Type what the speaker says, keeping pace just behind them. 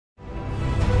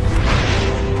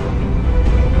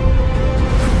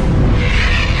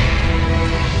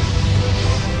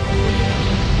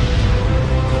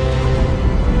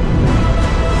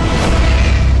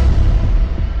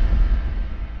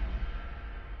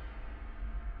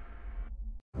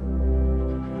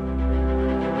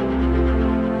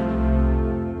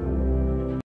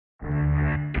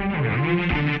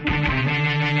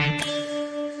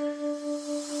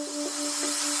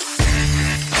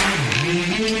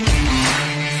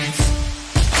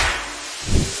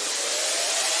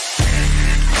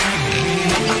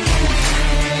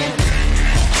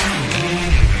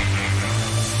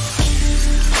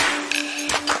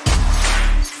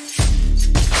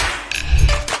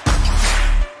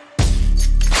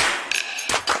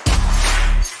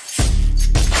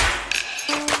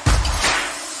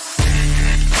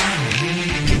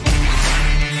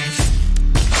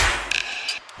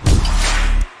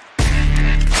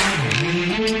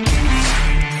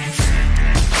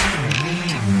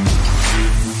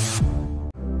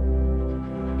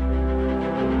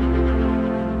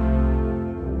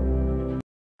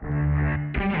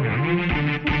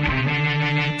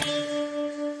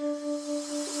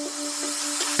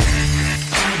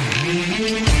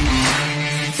Thank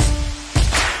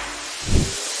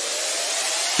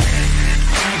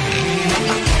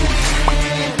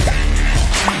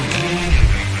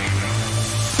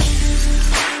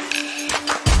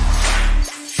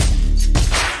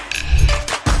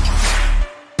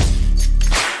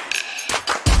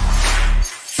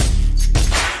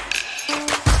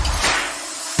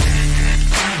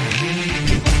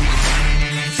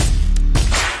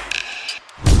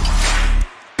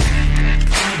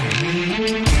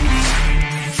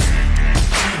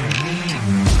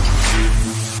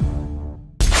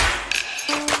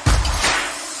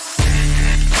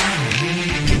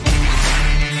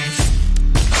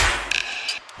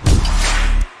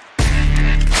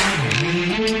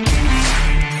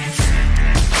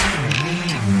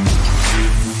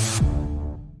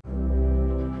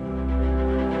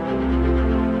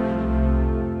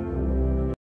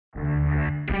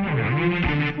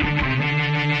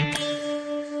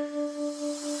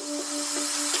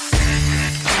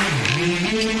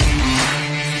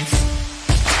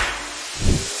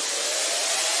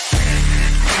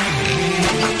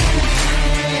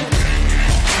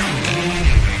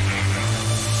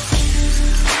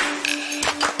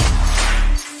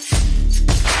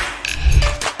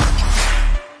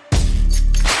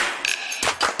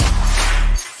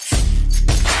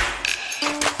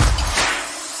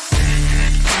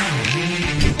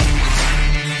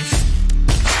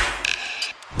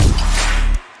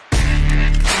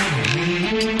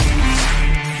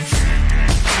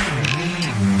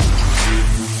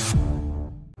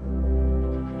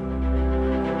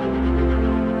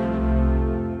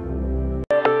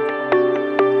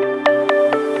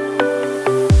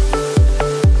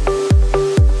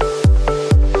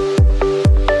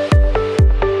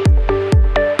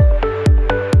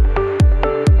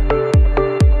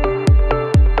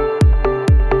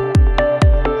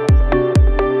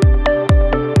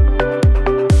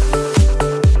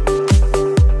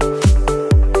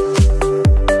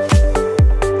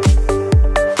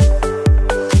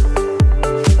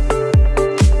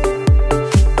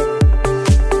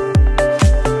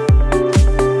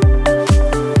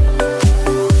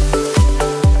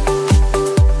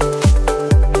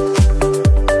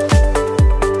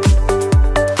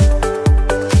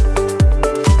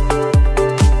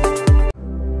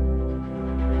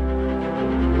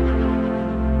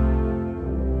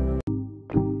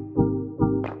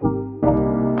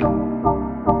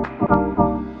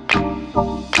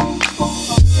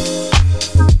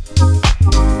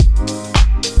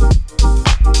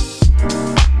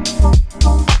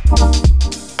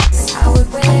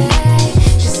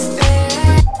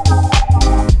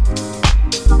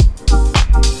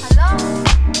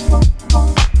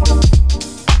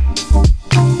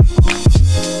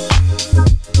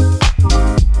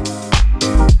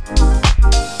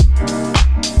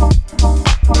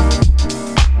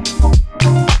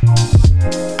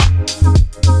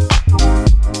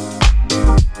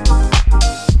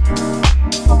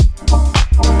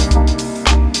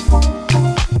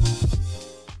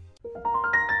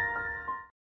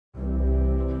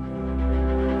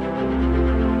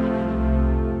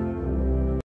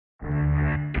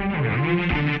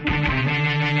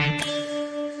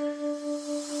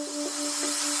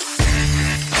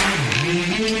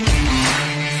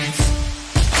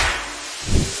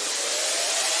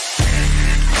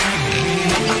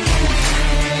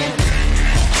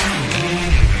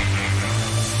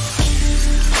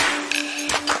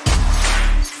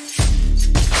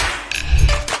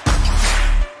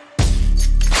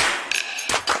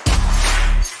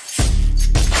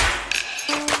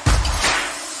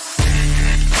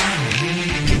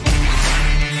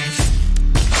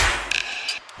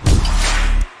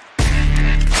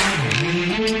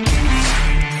you.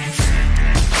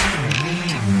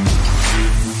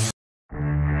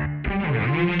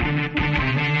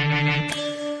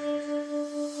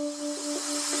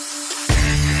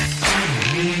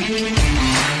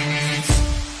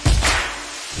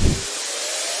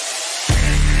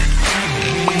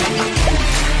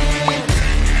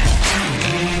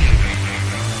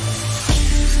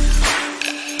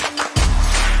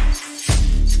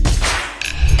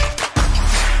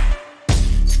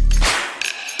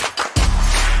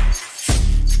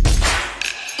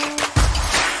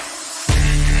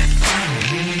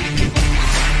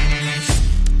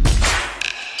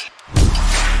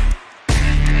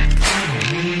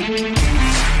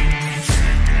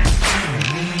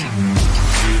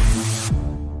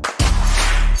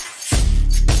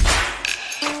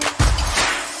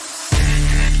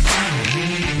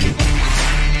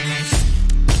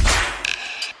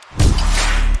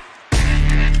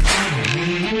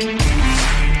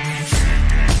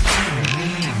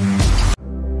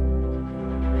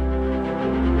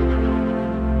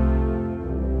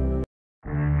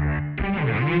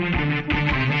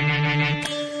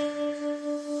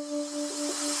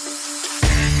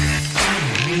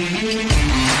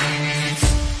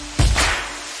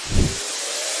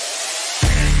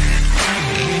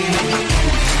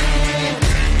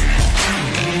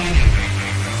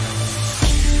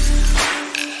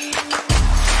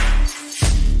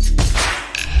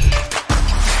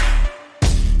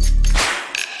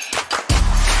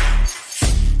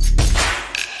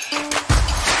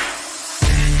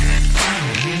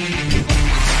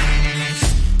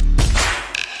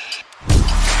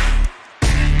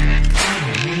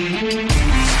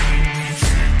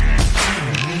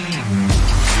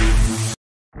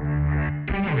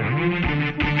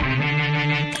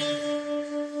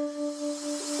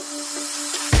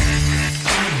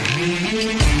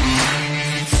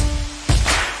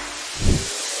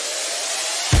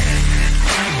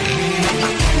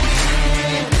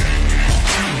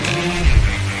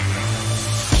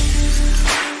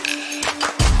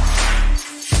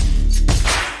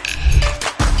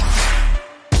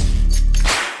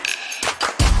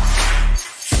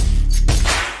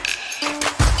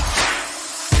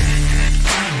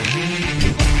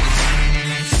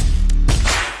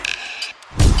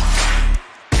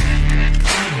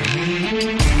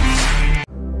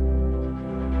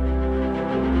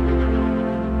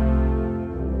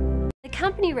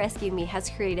 Company Rescue Me has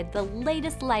created the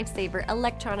latest lifesaver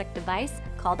electronic device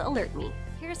called Alert Me.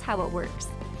 Here's how it works.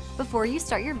 Before you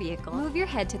start your vehicle, move your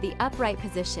head to the upright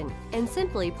position and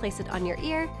simply place it on your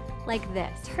ear like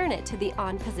this. Turn it to the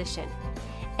on position.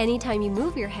 Anytime you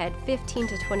move your head 15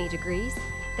 to 20 degrees,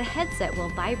 the headset will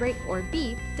vibrate or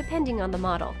beep depending on the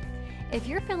model. If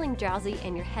you're feeling drowsy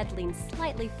and your head leans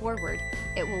slightly forward,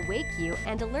 it will wake you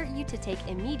and alert you to take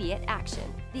immediate action.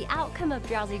 The outcome of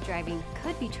drowsy driving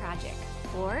could be tragic,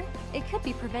 or it could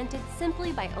be prevented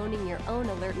simply by owning your own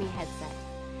Alert Me headset.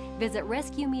 Visit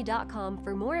rescueme.com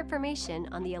for more information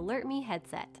on the Alert Me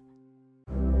headset.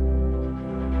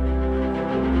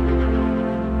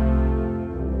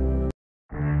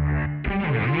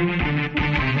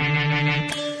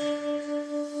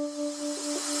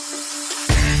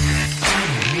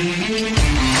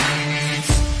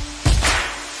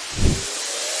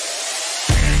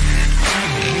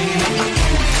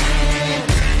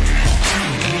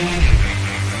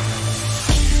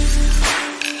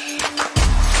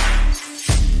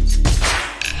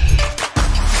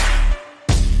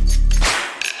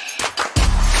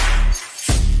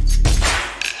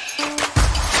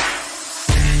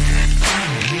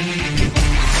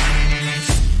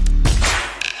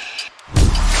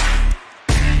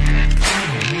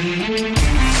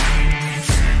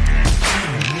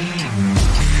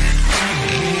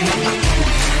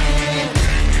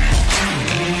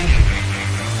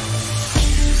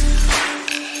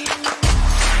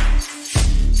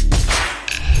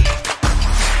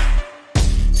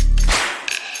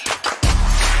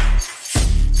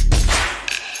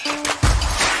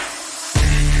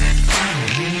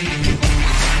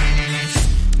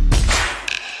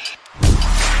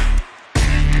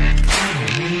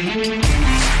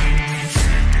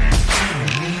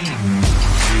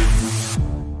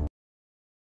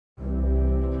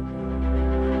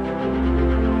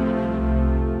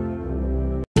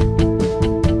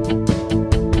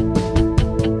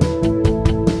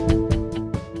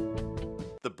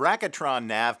 The Bracketron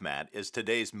Nav Mat is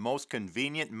today's most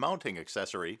convenient mounting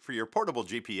accessory for your portable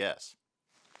GPS.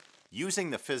 Using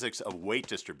the physics of weight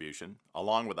distribution,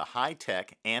 along with a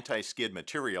high-tech anti-skid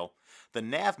material, the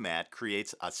Nav Mat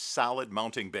creates a solid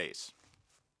mounting base.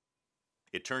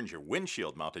 It turns your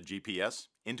windshield-mounted GPS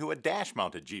into a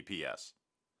dash-mounted GPS.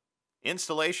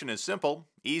 Installation is simple,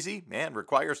 easy, and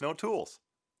requires no tools.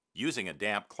 Using a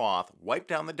damp cloth, wipe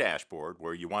down the dashboard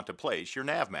where you want to place your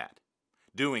Nav Mat.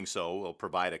 Doing so will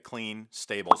provide a clean,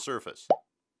 stable surface.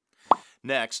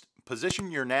 Next, position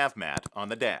your Nav Mat on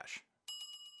the dash.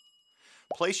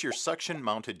 Place your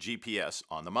suction-mounted GPS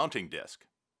on the mounting disc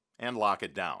and lock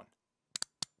it down.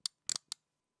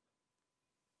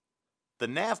 The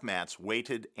Nav Mat's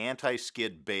weighted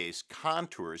anti-skid base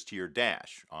contours to your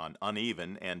dash on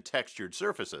uneven and textured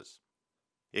surfaces.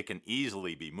 It can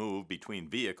easily be moved between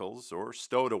vehicles or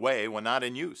stowed away when not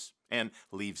in use, and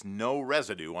leaves no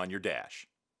residue on your dash.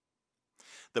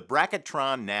 The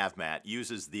Bracketron Nav Mat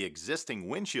uses the existing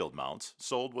windshield mounts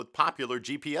sold with popular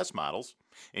GPS models,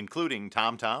 including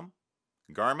TomTom,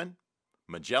 Garmin,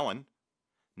 Magellan,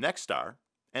 Nexstar,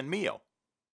 and Mio.